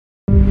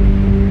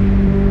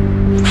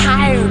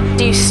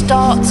you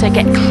start to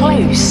get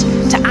close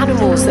to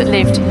animals that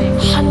lived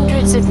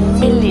hundreds of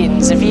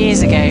millions of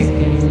years ago.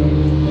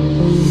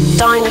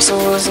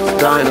 Dinosaurs.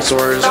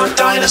 Dinosaurs.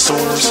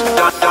 Dinosaurs.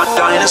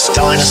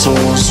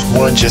 Dinosaurs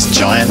weren't just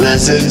giant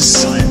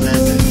lizards,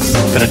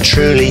 but a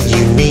truly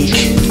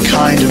unique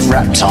kind of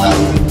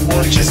reptile.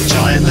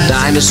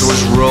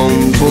 Dinosaurs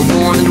roamed for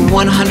more than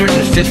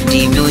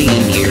 150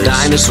 million years.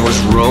 Dinosaurs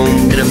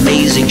roamed in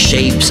amazing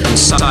shapes and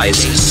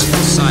sizes.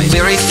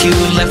 Very few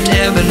left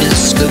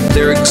evidence of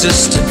their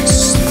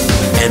existence,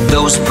 and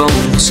those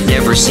bones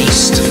never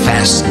cease to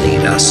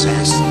fascinate us.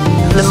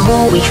 The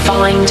more we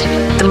find,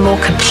 the more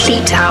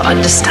complete our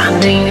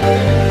understanding,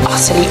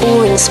 utterly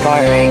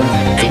awe-inspiring,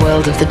 the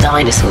world of the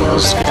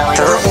dinosaurs.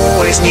 There are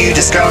always new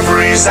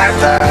discoveries out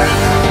there,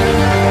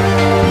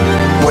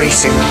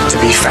 waiting to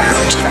be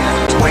found,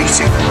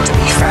 waiting to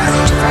be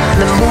found.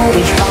 The more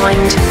we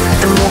find,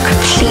 the more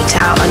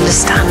complete our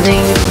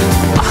understanding,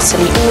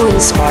 utterly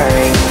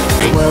awe-inspiring,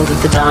 the world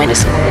of the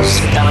dinosaurs.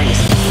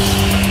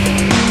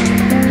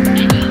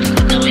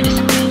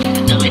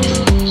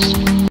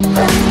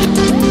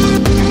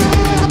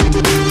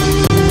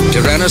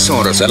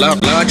 Tyrannosaurus, the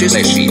largest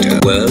flesh-eater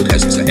the world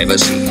has ever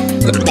seen.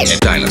 The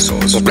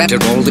dinosaurs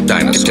scattered all the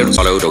dinosaurs,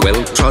 followed a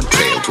well-trod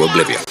trail to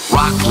oblivion.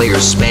 Rock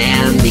layers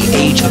span the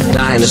age of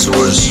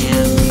dinosaurs.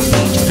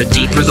 The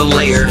deeper the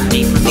layer,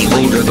 the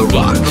older the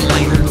rock.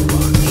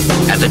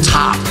 At the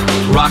top,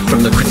 rock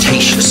from the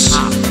Cretaceous.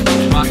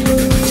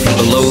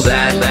 Below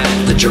that,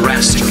 the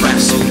Jurassic.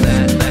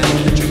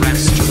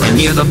 And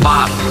near the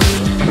bottom,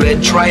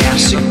 red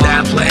Triassic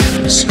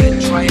badlands.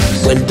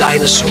 When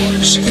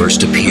dinosaurs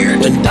first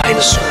appeared. The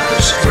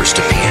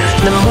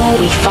more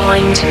we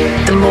find,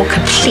 the more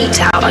complete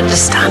our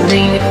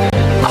understanding,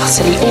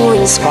 utterly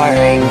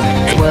awe-inspiring,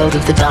 the world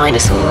of the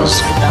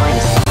dinosaurs.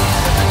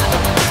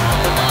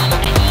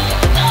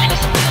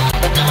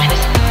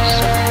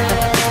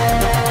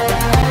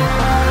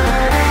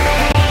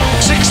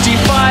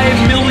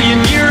 65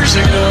 million years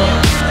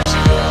ago,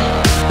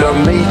 The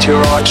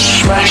meteorite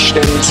smashed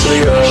into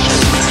the earth,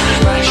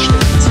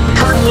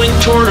 hurtling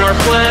toward our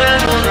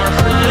planet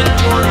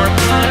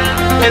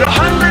at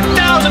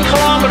 100,000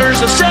 kilometers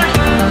a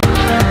second.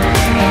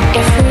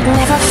 If we'd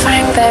never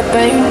found their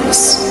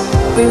bones,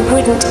 we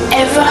wouldn't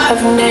ever have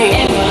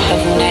known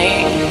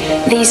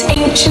these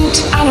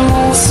ancient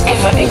animals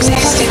ever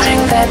existed.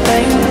 Found their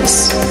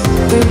bones,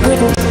 we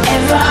wouldn't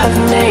ever have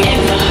known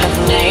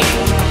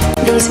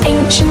these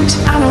ancient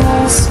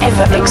animals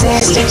ever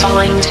existed. The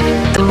more we find,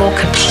 the more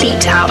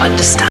complete our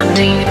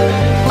understanding,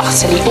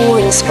 utterly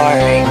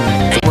awe-inspiring,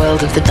 the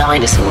world of the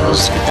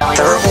dinosaurs.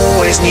 there are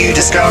always new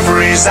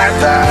discoveries out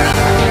there,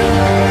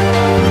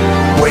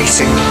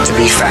 waiting to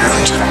be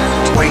found,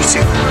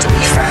 waiting to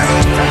be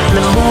found.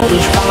 The more we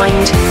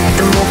find,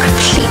 the more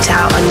complete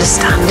our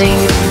understanding,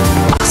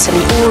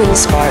 utterly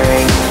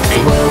awe-inspiring,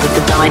 the world of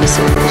the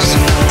dinosaurs.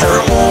 There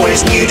are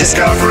always new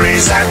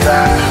discoveries out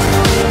there,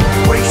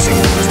 waiting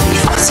to be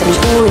found. Utterly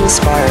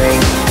awe-inspiring,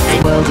 the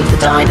world of the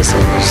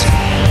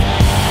dinosaurs.